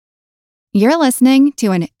You're listening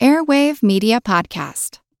to an Airwave Media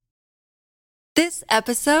Podcast. This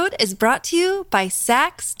episode is brought to you by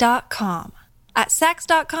Sax.com. At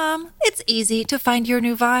Sax.com, it's easy to find your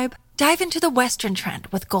new vibe. Dive into the Western trend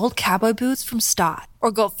with gold cowboy boots from Stott,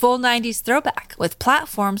 or go full 90s throwback with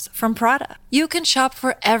platforms from Prada. You can shop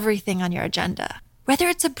for everything on your agenda, whether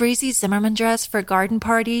it's a breezy Zimmermann dress for a garden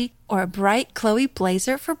party or a bright Chloe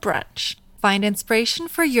blazer for brunch. Find inspiration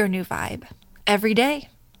for your new vibe every day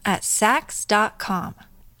at Sax.com.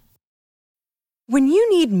 When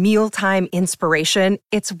you need mealtime inspiration,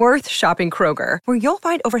 it's worth shopping Kroger, where you'll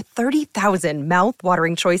find over 30,000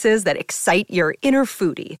 mouth-watering choices that excite your inner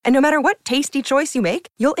foodie. And no matter what tasty choice you make,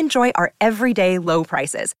 you'll enjoy our everyday low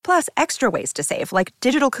prices, plus extra ways to save, like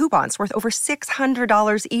digital coupons worth over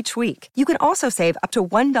 $600 each week. You can also save up to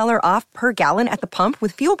 $1 off per gallon at the pump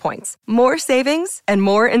with fuel points. More savings and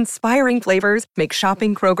more inspiring flavors make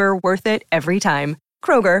shopping Kroger worth it every time.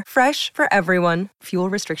 Kroger, fresh for everyone. Fuel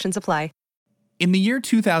restrictions apply. In the year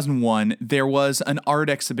 2001, there was an art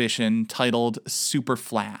exhibition titled Super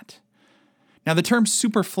Flat. Now, the term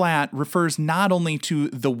super flat refers not only to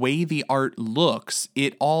the way the art looks,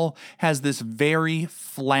 it all has this very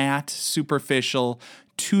flat, superficial,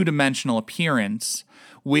 two-dimensional appearance,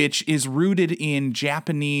 which is rooted in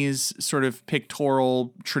Japanese sort of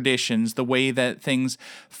pictorial traditions, the way that things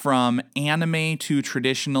from anime to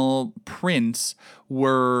traditional prints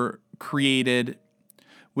were created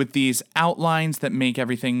with these outlines that make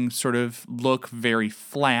everything sort of look very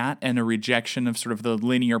flat and a rejection of sort of the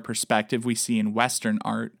linear perspective we see in Western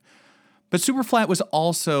art. But super flat was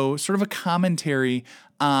also sort of a commentary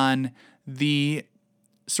on the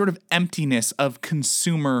sort of emptiness of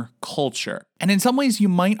consumer culture. And in some ways, you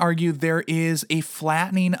might argue there is a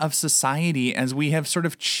flattening of society as we have sort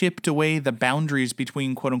of chipped away the boundaries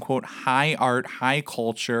between quote unquote high art, high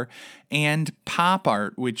culture, and pop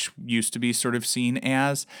art, which used to be sort of seen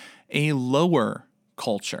as a lower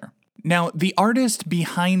culture. Now, the artist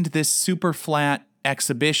behind this super flat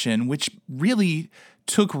exhibition, which really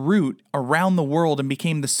took root around the world and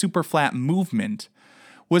became the super flat movement,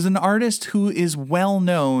 was an artist who is well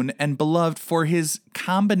known and beloved for his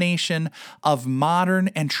combination of modern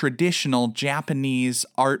and traditional Japanese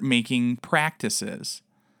art-making practices.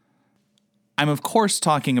 I'm of course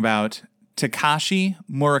talking about Takashi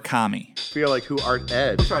Murakami. I feel like who art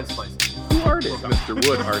ed? Try to spice it. Who art is Mr.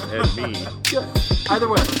 Wood art ed me? Yeah. Either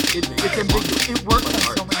way, it's ambiguous. It works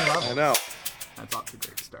on so many levels. I know. That's off to a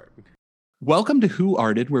great start. Welcome to Who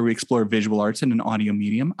Arted, where we explore visual arts in an audio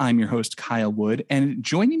medium. I'm your host, Kyle Wood, and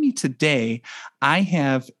joining me today, I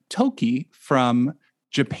have Toki from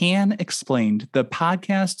Japan Explained, the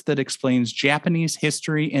podcast that explains Japanese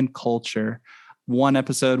history and culture, one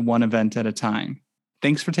episode, one event at a time.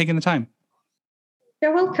 Thanks for taking the time.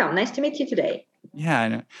 You're welcome. Nice to meet you today. Yeah,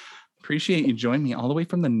 I appreciate you joining me all the way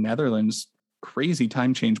from the Netherlands. Crazy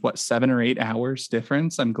time change, 7 or 8 hours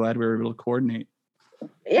difference? I'm glad we were able to coordinate.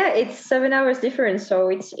 Yeah, it's 7 hours difference, so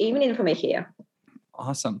it's evening for me here.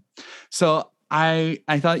 Awesome. So I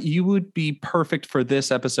thought you would be perfect for this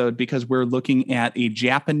episode because we're looking at a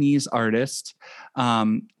Japanese artist.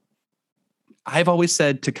 I've always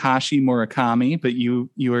said Takashi Murakami, but you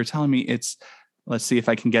were telling me it's, let's see if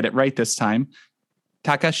I can get it right this time,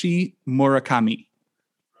 Takashi Murakami.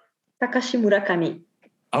 Takashi Murakami.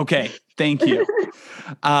 Okay, thank you.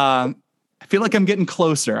 I feel like I'm getting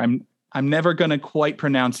closer. I'm never going to quite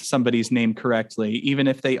pronounce somebody's name correctly, even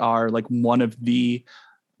if they are like one of the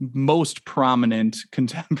most prominent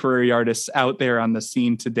contemporary artists out there on the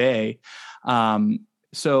scene today.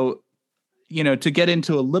 So, to get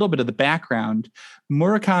into a little bit of the background,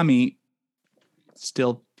 Murakami,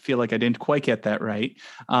 still feel like I didn't quite get that right.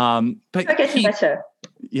 But better.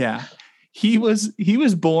 Yeah. He was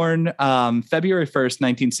born February 1st,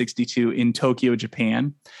 1962 in Tokyo,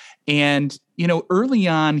 Japan. And, early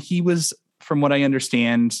on, he was, from what I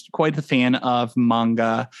understand, quite a fan of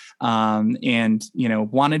manga and,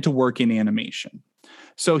 wanted to work in animation.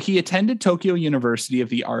 So he attended Tokyo University of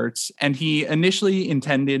the Arts, and he initially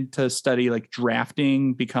intended to study like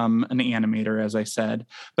drafting, become an animator, as I said,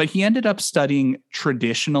 but he ended up studying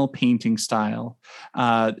traditional painting style.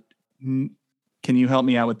 Can you help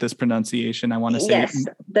me out with this pronunciation? I want to say. Yes,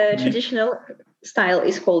 the traditional style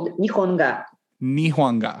is called Nihonga.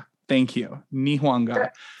 Nihonga. Thank you.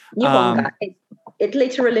 Nihonga. Nihonga. It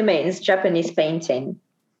literally means Japanese painting.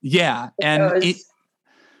 Yeah. And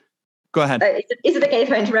go ahead. Is it okay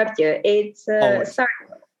if I interrupt you? It's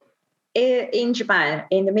in Japan,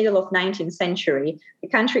 in the middle of 19th century, the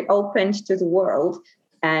country opened to the world.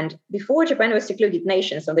 And before, Japan was a secluded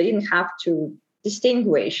nation, so they didn't have to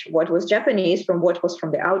distinguish what was Japanese from what was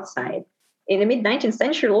from the outside. in the mid 19th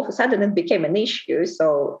century, all of a sudden it became an issue.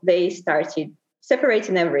 So they started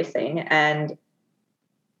separating everything. And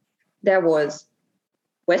there was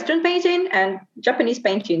Western painting and Japanese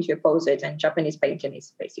painting to oppose it. And Japanese painting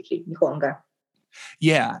is basically Nihonga.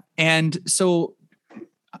 Yeah. And so,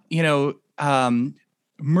 Murakami,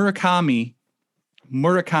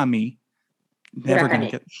 never going to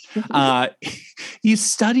get, he's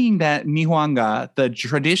studying that Nihonga, the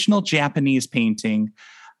traditional Japanese painting.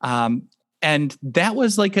 And that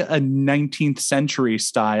was like a 19th century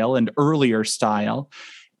style and earlier style.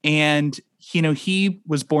 And, he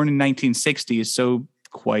was born in 1960s, so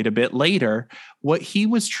quite a bit later. What he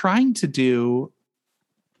was trying to do,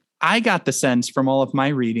 I got the sense from all of my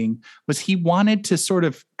reading, was he wanted to sort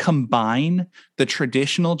of combine the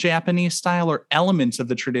traditional Japanese style or elements of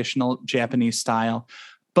the traditional Japanese style,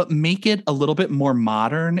 but make it a little bit more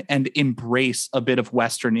modern and embrace a bit of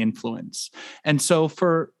Western influence. And so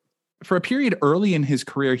for a period early in his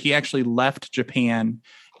career, he actually left Japan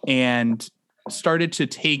and started to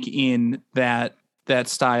take in that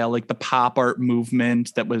style, like the pop art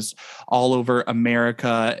movement that was all over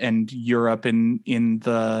America and Europe in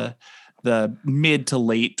the mid to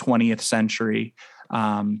late 20th century.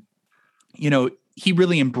 He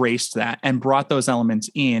really embraced that and brought those elements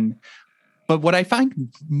in. But what I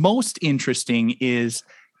find most interesting is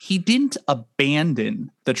he didn't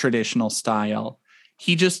abandon the traditional style.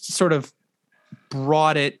 He just sort of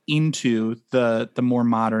brought it into the more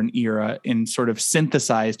modern era and sort of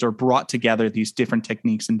synthesized or brought together these different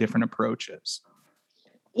techniques and different approaches.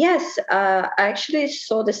 Yes, I actually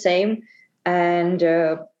saw the same. And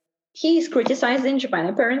he's criticized in Japan,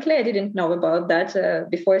 apparently. I didn't know about that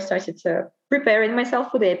before I started preparing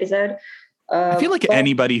myself for the episode. I feel like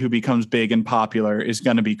anybody who becomes big and popular is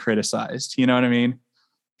going to be criticized. You know what I mean?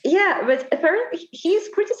 Yeah, but apparently he's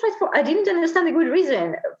criticized for, I didn't understand the good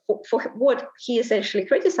reason for what he essentially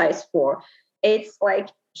criticized for. It's like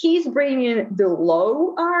he's bringing the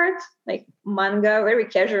low art, like manga, very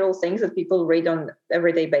casual things that people read on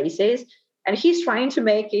everyday basis. And he's trying to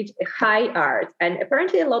make it high art. And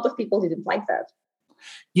apparently a lot of people didn't like that.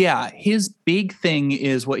 Yeah, his big thing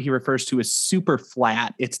is what he refers to as super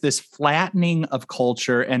flat. It's this flattening of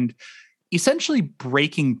culture and essentially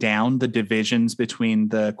breaking down the divisions between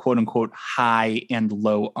the quote unquote high and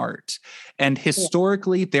low art. And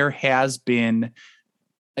historically, there has been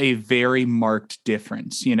a very marked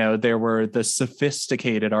difference. There were the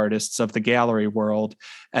sophisticated artists of the gallery world,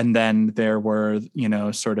 and then there were,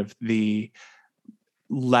 sort of the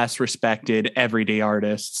less respected everyday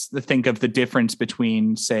artists. Think of the difference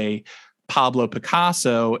between, say, Pablo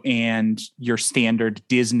Picasso and your standard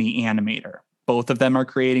Disney animator. Both of them are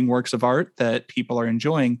creating works of art that people are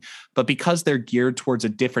enjoying, but because they're geared towards a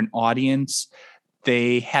different audience,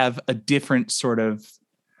 they have a different sort of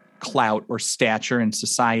clout or stature in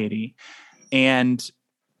society. And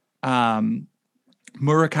Murakami,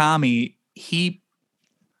 he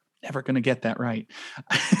never going to get that right.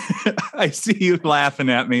 I see you laughing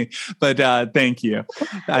at me, but thank you.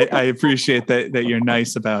 I appreciate that you're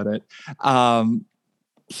nice about it.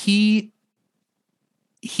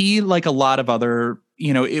 He, like a lot of other,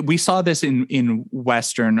 we saw this in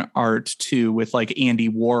Western art too, with like Andy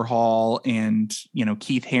Warhol and,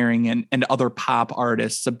 Keith Haring and other pop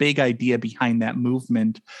artists. A big idea behind that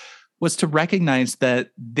movement was to recognize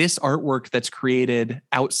that this artwork that's created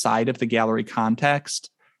outside of the gallery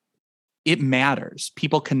context, it matters.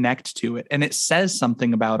 People connect to it, and it says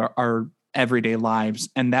something about our everyday lives,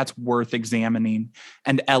 and that's worth examining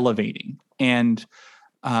and elevating. And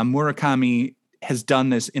Murakami has done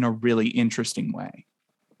this in a really interesting way.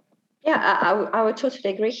 Yeah, I would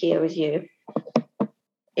totally agree here with you.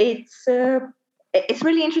 It's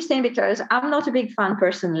really interesting because I'm not a big fan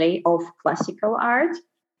personally of classical art,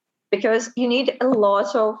 because you need a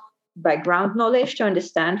lot of background knowledge to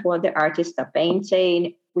understand what the artists are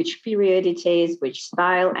painting, which period it is, which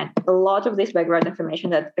style, and a lot of this background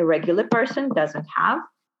information that a regular person doesn't have.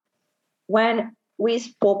 When with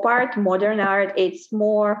pop art, modern art, it's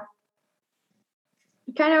more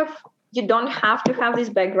kind of, you don't have to have this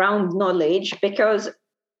background knowledge because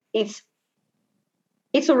it's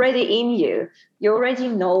already in you. You already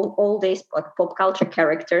know all these pop culture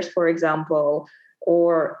characters, for example,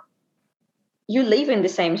 or you live in the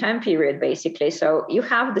same time period, basically. So you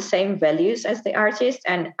have the same values as the artist.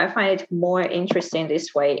 And I find it more interesting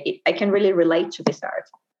this way. I can really relate to this art.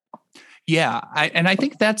 Yeah. I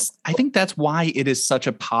think that's why it is such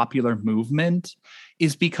a popular movement,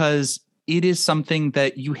 is because it is something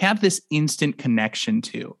that you have this instant connection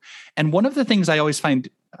to. And one of the things I always find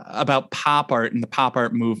about pop art and the pop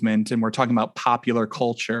art movement, and we're talking about popular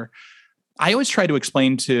culture, I always try to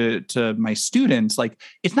explain to my students, like,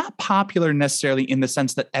 it's not popular necessarily in the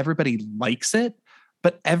sense that everybody likes it,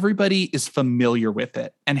 but everybody is familiar with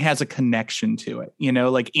it and has a connection to it. You know,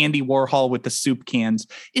 like Andy Warhol with the soup cans.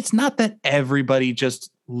 It's not that everybody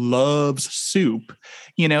just loves soup.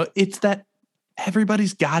 You know, it's that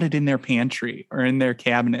everybody's got it in their pantry or in their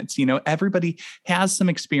cabinets. You know, everybody has some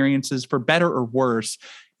experiences, for better or worse.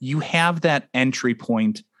 You have that entry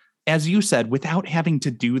point, as you said, without having to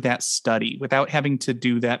do that study, without having to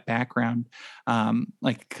do that background,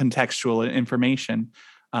 like contextual information,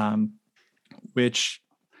 which,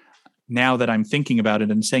 now that I'm thinking about it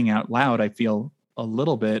and saying out loud, I feel a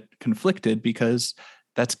little bit conflicted, because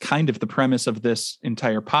that's kind of the premise of this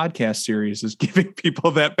entire podcast series, is giving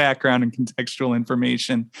people that background and contextual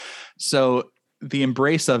information. So the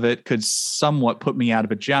embrace of it could somewhat put me out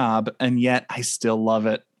of a job, and yet I still love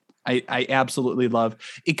it. I absolutely love it,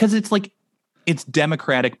 because it's like, it's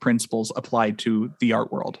democratic principles applied to the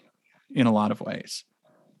art world in a lot of ways.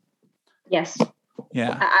 Yes.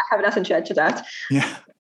 Yeah. I have nothing to add to that. Yeah.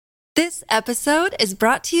 This episode is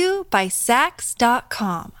brought to you by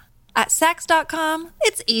Sax.com. At Sax.com,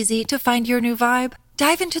 it's easy to find your new vibe.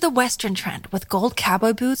 Dive into the Western trend with gold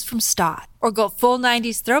cowboy boots from Stott, or go full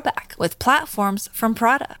 90s throwback with platforms from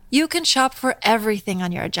Prada. You can shop for everything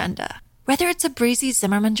on your agenda, whether it's a breezy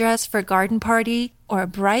Zimmermann dress for a garden party or a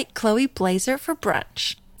bright Chloe blazer for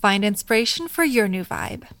brunch. Find inspiration for your new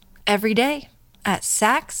vibe every day at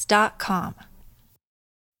Sax.com.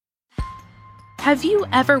 Have you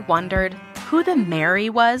ever wondered who the Mary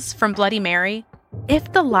was from Bloody Mary?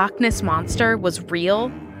 If the Loch Ness Monster was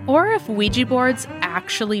real, or if Ouija boards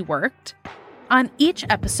actually worked? On each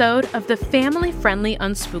episode of the family-friendly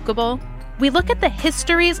Unspookable, we look at the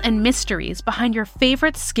histories and mysteries behind your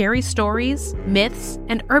favorite scary stories, myths,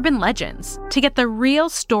 and urban legends to get the real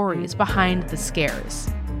stories behind the scares.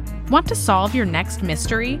 Want to solve your next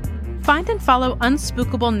mystery? Find and follow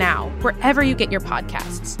Unspookable now, wherever you get your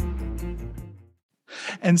podcasts.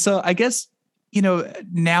 And so I guess, you know,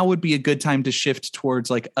 now would be a good time to shift towards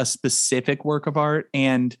like a specific work of art.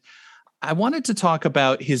 And I wanted to talk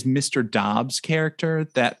about his Mr. Dobbs character,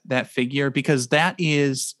 that figure, because that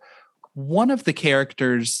is one of the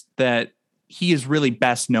characters that he is really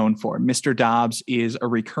best known for. Mr. Dobbs is a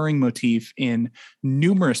recurring motif in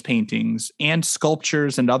numerous paintings and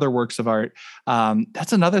sculptures and other works of art.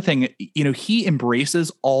 That's another thing, you know, he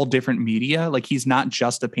embraces all different media. Like, he's not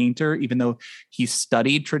just a painter, even though he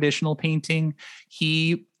studied traditional painting.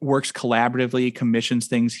 He works collaboratively, commissions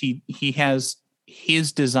things. He has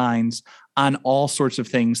his designs on all sorts of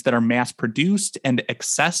things that are mass produced and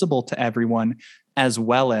accessible to everyone, as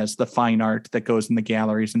well as the fine art that goes in the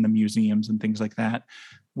galleries and the museums and things like that,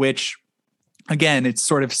 which, again, it's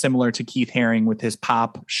sort of similar to Keith Haring with his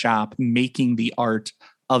pop shop, making the art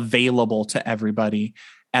available to everybody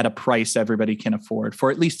at a price everybody can afford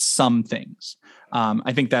for at least some things.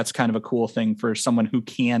 I think that's kind of a cool thing for someone who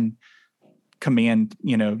can command,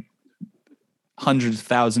 you know, hundreds of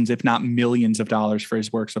thousands, if not millions of dollars for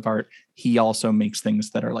his works of art. He also makes things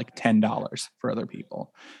that are like $10 for other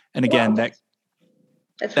people. And again, Wow.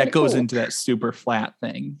 that goes cool. into that super flat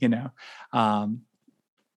thing, you know.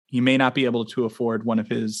 You may not be able to afford one of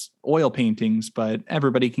his oil paintings, but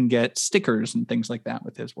everybody can get stickers and things like that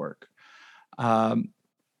with his work. And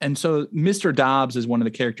so Mr. Dobbs is one of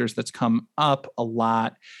the characters that's come up a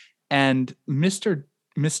lot. And Mr.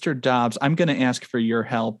 Dobbs, I'm going to ask for your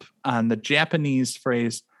help on the Japanese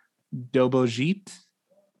phrase dobojite.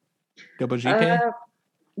 Dobojite?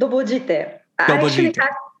 Dobojite.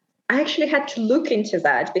 I actually had to look into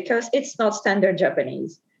that because it's not standard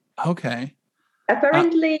Japanese. Okay.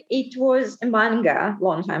 Apparently, it was a manga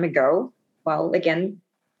long time ago. Well, again,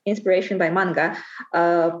 inspiration by manga.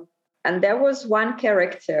 And there was one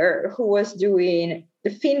character who was doing the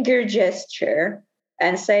finger gesture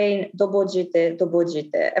and saying dobojite,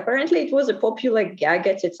 dobojite. Apparently, it was a popular gag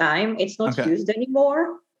at the time. It's not used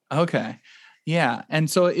anymore. Okay. Yeah. And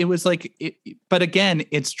so it was like, but again,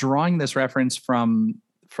 it's drawing this reference from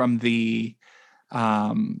the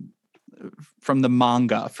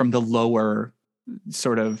manga, from the lower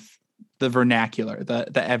sort of the vernacular,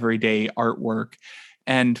 the everyday artwork.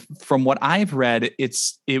 And from what I've read, it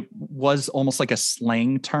was almost like a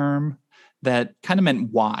slang term that kind of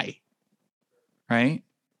meant why, right?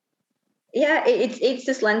 Yeah, it's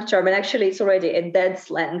a slang term, and actually it's already a dead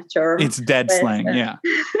slang term. It's dead slang, yeah.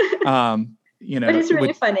 You know, but it's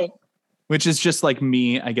really funny. Which is just like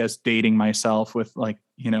me, I guess, dating myself with, like,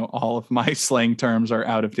 you know, all of my slang terms are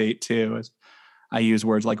out of date too. As I use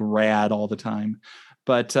words like rad all the time.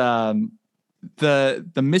 But the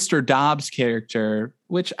Mr. Dobbs character,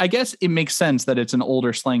 which I guess it makes sense that it's an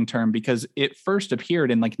older slang term because it first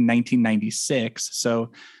appeared in like 1996.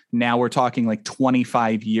 So now we're talking like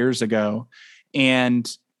 25 years ago. And,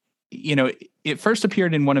 you know, it first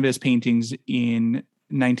appeared in one of his paintings in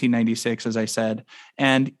 1996, as I said,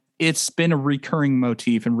 and it's been a recurring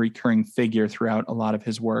motif and recurring figure throughout a lot of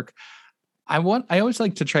his work. I always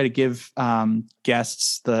like to try to give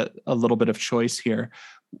guests a little bit of choice here.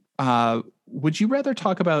 Would you rather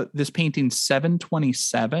talk about this painting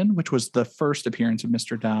 727, which was the first appearance of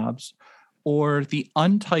Mr. Dobbs, or the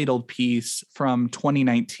untitled piece from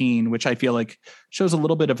 2019, which I feel like shows a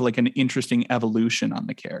little bit of like an interesting evolution on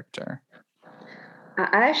the character? I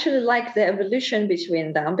actually like the evolution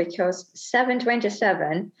between them because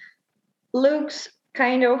 727 looks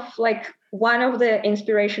kind of like one of the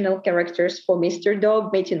inspirational characters for Mr.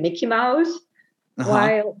 Dog meeting Mickey Mouse,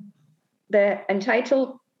 while the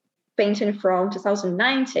untitled painting from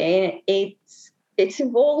 2019, it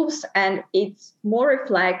evolves and it more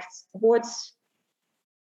reflects what's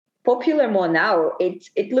popular more now.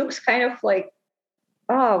 It looks kind of like,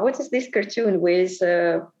 what is this cartoon with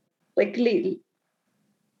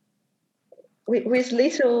with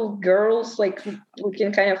little girls like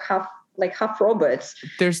looking kind of half robots.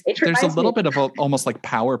 There's a little bit of almost like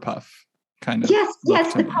Powerpuff kind of. Yes,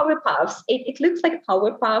 the Powerpuffs. It looks like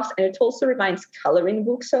Powerpuffs, and it also reminds coloring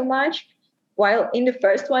books so much. While in the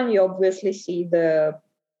first one, you obviously see the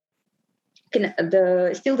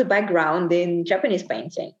background in Japanese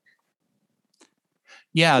painting.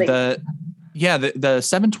 Yeah, the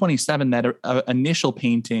 727, that initial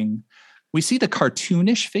painting, we see the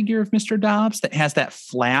cartoonish figure of Mr. Dobbs that has that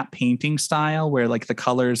flat painting style where like the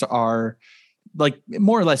colors are like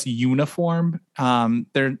more or less uniform.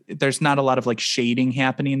 There's not a lot of like shading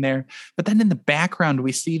happening there. But then in the background,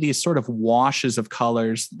 we see these sort of washes of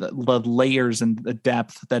colors, the layers and the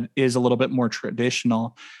depth that is a little bit more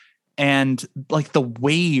traditional. And like the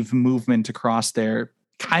wave movement across there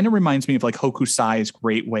kind of reminds me of like Hokusai's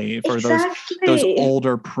Great Wave or those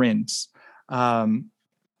older prints,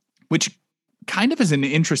 which kind of is an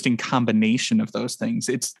interesting combination of those things.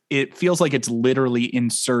 It feels like it's literally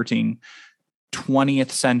inserting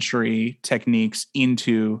 20th century techniques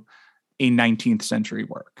into a 19th century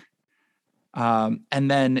work. And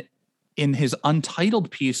then in his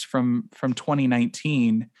untitled piece from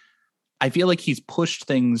 2019, I feel like he's pushed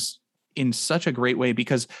things in such a great way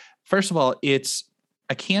because, first of all, it's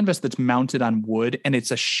a canvas that's mounted on wood and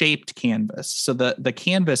it's a shaped canvas. So the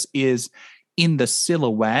canvas is in the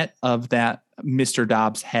silhouette of that Mr.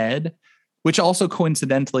 Dobbs head, which also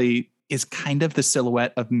coincidentally is kind of the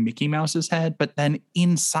silhouette of Mickey Mouse's head. But then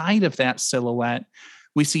inside of that silhouette,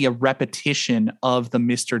 we see a repetition of the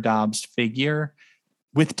Mr. Dobbs figure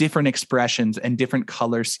with different expressions and different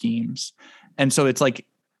color schemes. And so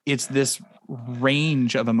it's this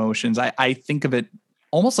range of emotions. I think of it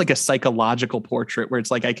almost like a psychological portrait where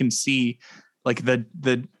it's like I can see like the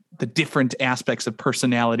different aspects of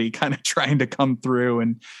personality kind of trying to come through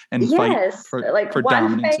and fight for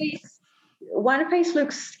dominance. One face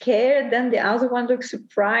looks scared, then the other one looks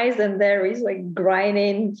surprised, and there is like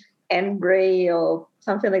grinding, angry, or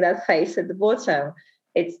something like that face at the bottom.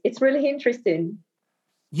 It's really interesting.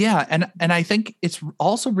 Yeah, and I think it's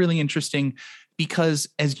also really interesting because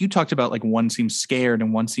as you talked about, like one seems scared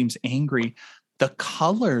and one seems angry. The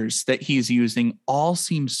colors that he's using all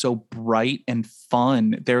seem so bright and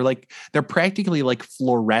fun. They're practically like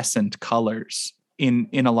fluorescent colors in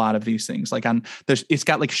a lot of these things. Like it's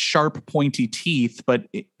got like sharp pointy teeth, but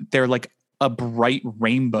they're like a bright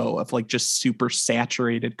rainbow of like just super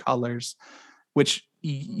saturated colors, which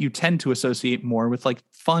you tend to associate more with like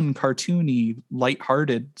fun, cartoony,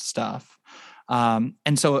 lighthearted stuff. And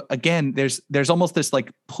so again, there's almost this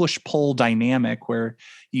like push-pull dynamic where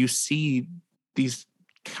you see these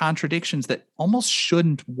contradictions that almost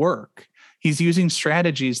shouldn't work. He's using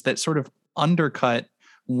strategies that sort of undercut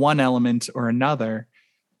one element or another,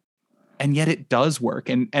 and yet it does work.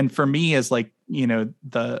 And for me, as like, you know,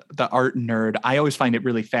 the art nerd, I always find it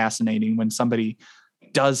really fascinating when somebody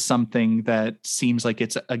does something that seems like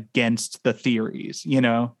it's against the theories, you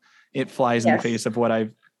know, it flies in the face of what I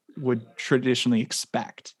would traditionally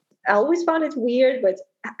expect. I always found it weird, but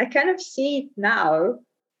I kind of see it now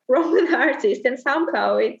from an artist, and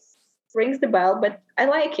somehow it rings the bell, but I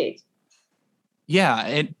like it.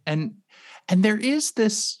 Yeah. And there is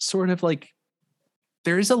this sort of like,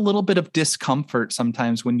 there is a little bit of discomfort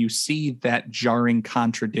sometimes when you see that jarring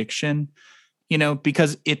contradiction, you know,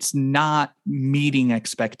 because it's not meeting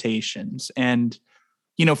expectations. And,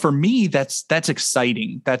 you know, for me, that's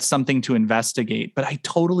exciting. That's something to investigate. But I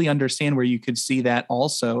totally understand where you could see that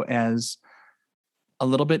also as a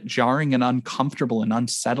little bit jarring and uncomfortable and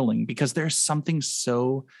unsettling, because there's something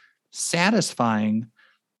so satisfying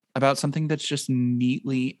about something that's just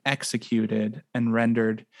neatly executed and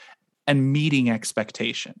rendered and meeting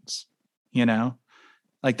expectations, you know?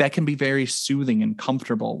 Like that can be very soothing and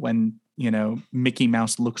comfortable when, Mickey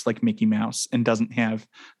Mouse looks like Mickey Mouse and doesn't have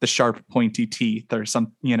the sharp pointy teeth or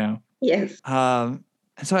some, Yes.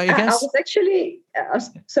 So I guess I was actually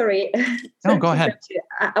sorry. No, go ahead.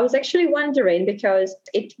 I was actually wondering, because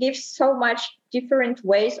it gives so much different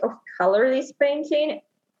ways of color this painting.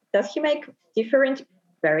 Does he make different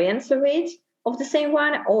variants of it, of the same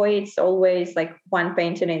one, or it's always like one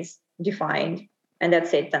painting is defined and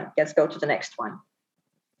that's it? Then let's go to the next one.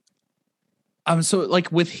 So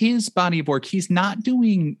like with his body of work, he's not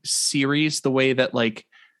doing series the way that like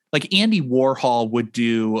Andy Warhol would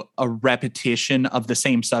do a repetition of the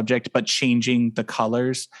same subject, but changing the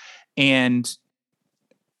colors. And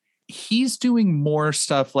he's doing more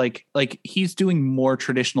stuff like he's doing more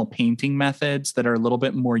traditional painting methods that are a little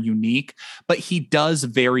bit more unique, but he does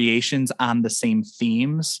variations on the same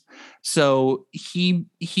themes. So he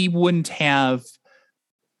wouldn't have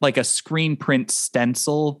like a screen print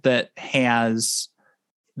stencil that has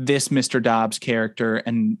this Mr. Dobbs character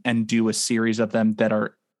and do a series of them that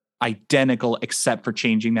are identical except for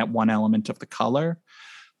changing that one element of the color.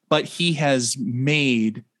 But he has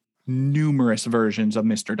made numerous versions of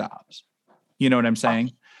Mr. Dobbs. You know what I'm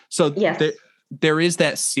saying? So yes. there is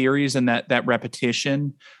that series and that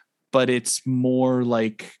repetition, but it's more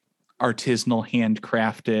like artisanal,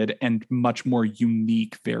 handcrafted, and much more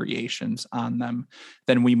unique variations on them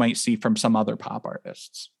than we might see from some other pop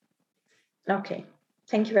artists. Okay.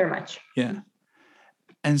 Thank you very much. Yeah.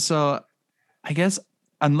 And so I guess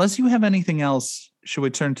unless you have anything else, should we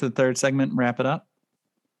turn to the third segment and wrap it up?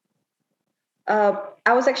 I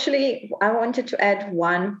wanted to add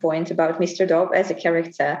one point about Mr. Dobb as a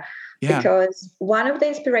character, because one of the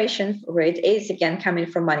inspirations for it is, again, coming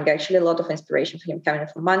from manga. Actually, a lot of inspiration for him coming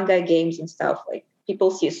from manga, games and stuff. Like people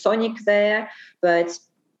see Sonic there, but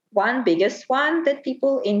one biggest one that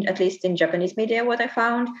people at least in Japanese media, what I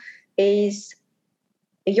found is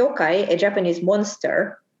a yokai, a Japanese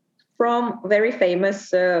monster from very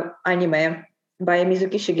famous anime by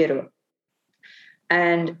Mizuki Shigeru.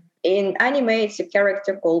 And in anime, it's a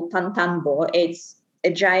character called Tantanbo. It's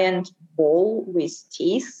a giant ball with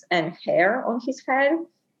teeth and hair on his head.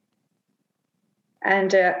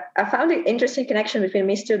 And I found an interesting connection between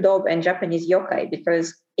Mr. Dobb and Japanese yokai,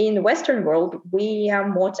 because in the Western world, we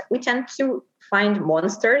tend to find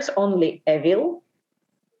monsters only evil.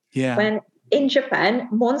 Yeah. When in Japan,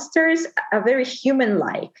 monsters are very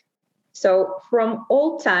human-like. So from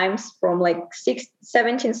old times, from like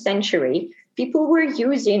 17th century, people were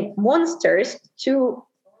using monsters to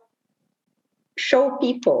show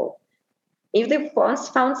people. If they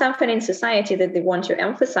found something in society that they want to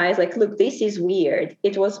emphasize, like, look, this is weird,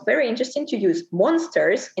 it was very interesting to use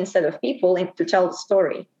monsters instead of people to tell the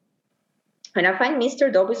story. And I find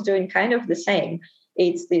Mr. Dobb is doing kind of the same.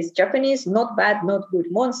 It's this Japanese not bad, not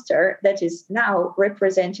good monster that is now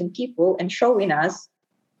representing people and showing us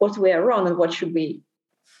what we are wrong and what should we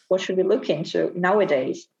look into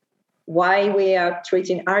nowadays. Why we are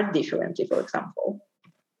treating art differently, for example.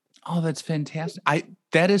 Oh, that's fantastic.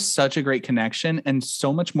 That is such a great connection and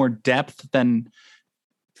so much more depth than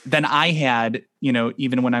I had,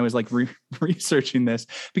 even when I was like researching this,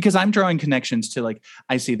 because I'm drawing connections to like,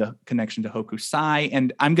 I see the connection to Hokusai,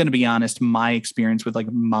 and I'm going to be honest, my experience with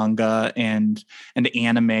like manga and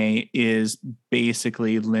anime is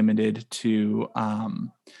basically limited to,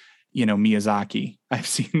 Miyazaki. I've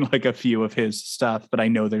seen like a few of his stuff, but I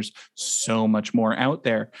know there's so much more out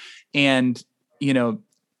there. And,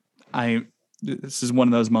 this is one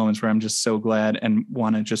of those moments where I'm just so glad and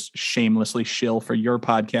want to just shamelessly shill for your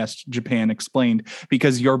podcast, Japan Explained,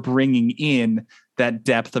 because you're bringing in that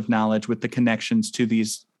depth of knowledge with the connections to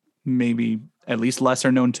these maybe at least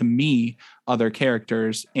lesser known to me other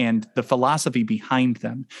characters and the philosophy behind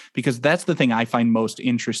them. Because that's the thing I find most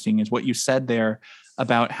interesting is what you said there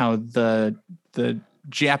about how the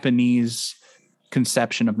Japanese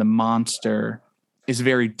conception of the monster is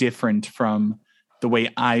very different from the way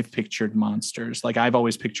I've pictured monsters. Like I've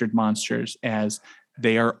always pictured monsters as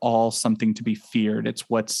they are all something to be feared. It's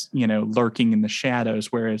what's, lurking in the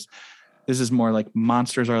shadows. Whereas this is more like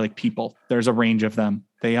monsters are like people. There's a range of them.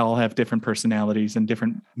 They all have different personalities and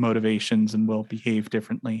different motivations and will behave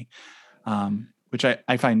differently, which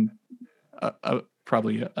I find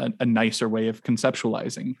probably a nicer way of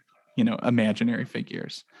conceptualizing, imaginary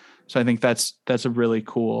figures. So I think that's a really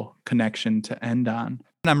cool connection to end on.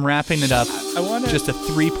 I'm wrapping it up. I want just a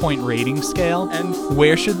 3-point rating scale. And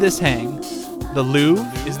where should this hang? The Louvre?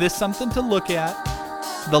 Is this something to look at?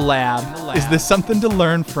 The lab? Is this something to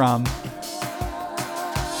learn from?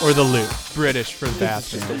 Or the Louvre? British for the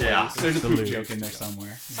bathroom. Yeah, there's a poop joke in there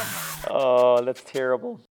somewhere. Oh, that's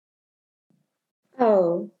terrible.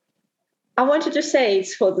 Oh, I wanted to say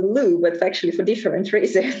it's for the Louvre, but actually for different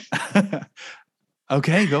reasons.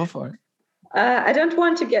 Okay, go for it. I don't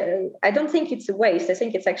think it's a waste. I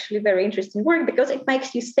think it's actually very interesting work because it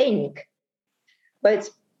makes you think. But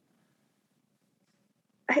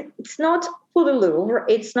it's not for the Louvre.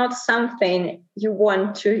 It's not something you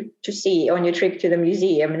want to see on your trip to the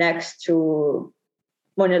museum next to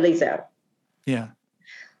Mona Lisa. Yeah.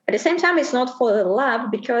 At the same time, it's not for the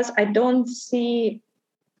lab because I don't see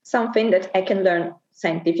something that I can learn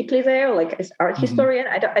scientifically there, like as art historian.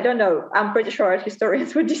 I don't know. I'm pretty sure art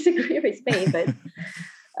historians would disagree with me, but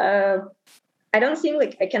I don't think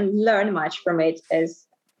like I can learn much from it as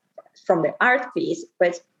from the art piece.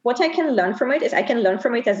 But what I can learn from it is I can learn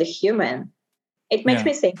from it as a human. It makes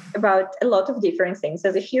me think about a lot of different things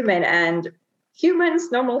as a human, and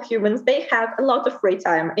normal humans, they have a lot of free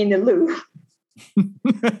time in the Louvre.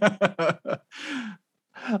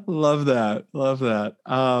 Love that.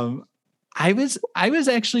 I was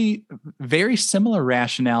actually very similar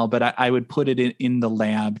rationale, but I would put it in the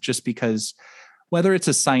lab just because whether it's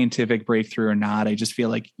a scientific breakthrough or not, I just feel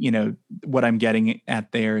like, what I'm getting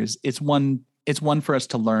at there is it's one for us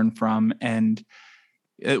to learn from. And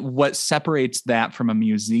what separates that from a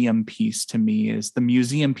museum piece to me is the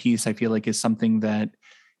museum piece, I feel like, is something that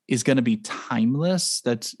is going to be timeless.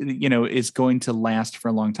 That's, is going to last for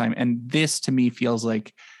a long time. And this to me feels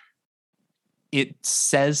like it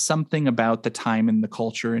says something about the time and the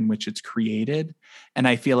culture in which it's created. And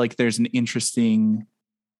I feel like there's an interesting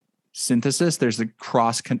synthesis. There's a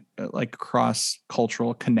cross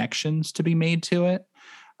cultural connections to be made to it.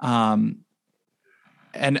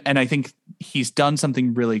 And I think he's done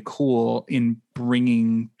something really cool in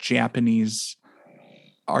bringing Japanese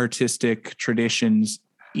artistic traditions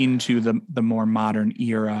into the more modern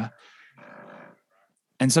era.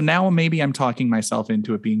 And so now maybe I'm talking myself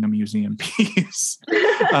into it being a museum piece.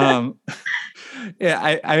 I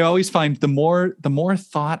always find the more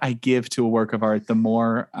thought I give to a work of art, the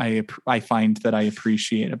more I find that I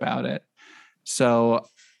appreciate about it. So,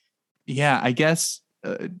 yeah, I guess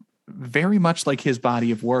very much like his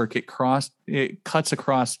body of work, it cuts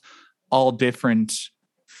across all different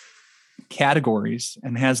categories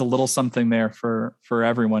and has a little something there for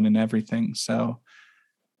everyone and everything. So,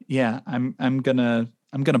 yeah, I'm gonna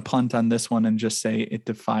punt on this one and just say it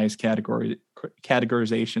defies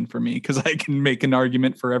categorization for me, because I can make an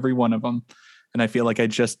argument for every one of them, and I feel like I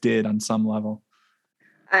just did on some level.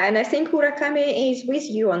 And I think Murakami is with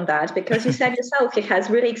you on that, because you said yourself he has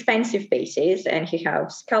really expensive pieces, and he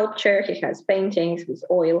has sculpture, he has paintings with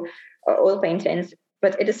oil paintings,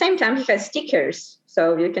 but at the same time he has stickers.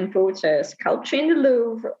 So you can put a sculpture in the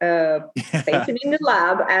Louvre, painting in the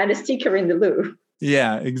lab, and a sticker in the Louvre.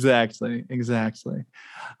 Yeah, exactly.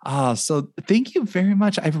 So thank you very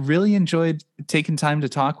much. I've really enjoyed taking time to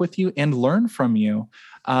talk with you and learn from you.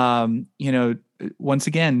 Once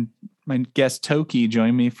again, my guest Toki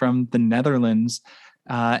joined me from the Netherlands,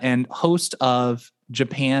 and host of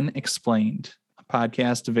Japan Explained, a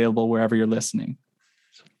podcast available wherever you're listening.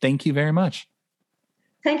 So thank you very much.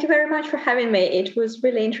 Thank you very much for having me. It was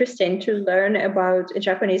really interesting to learn about a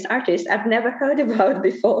Japanese artist I've never heard about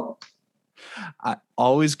before. I'm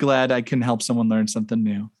always glad I can help someone learn something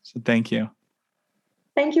new. So thank you.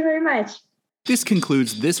 Thank you very much. This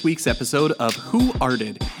concludes this week's episode of Who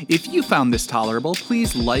Arted. If you found this tolerable,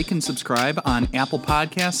 please like and subscribe on Apple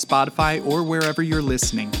Podcasts, Spotify, or wherever you're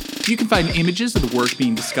listening. You can find images of the work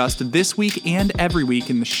being discussed this week and every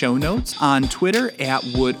week in the show notes, on Twitter at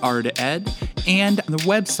WoodArtEd, and on the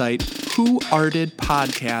website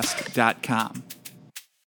whoartedpodcast.com.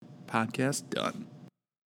 Podcast done.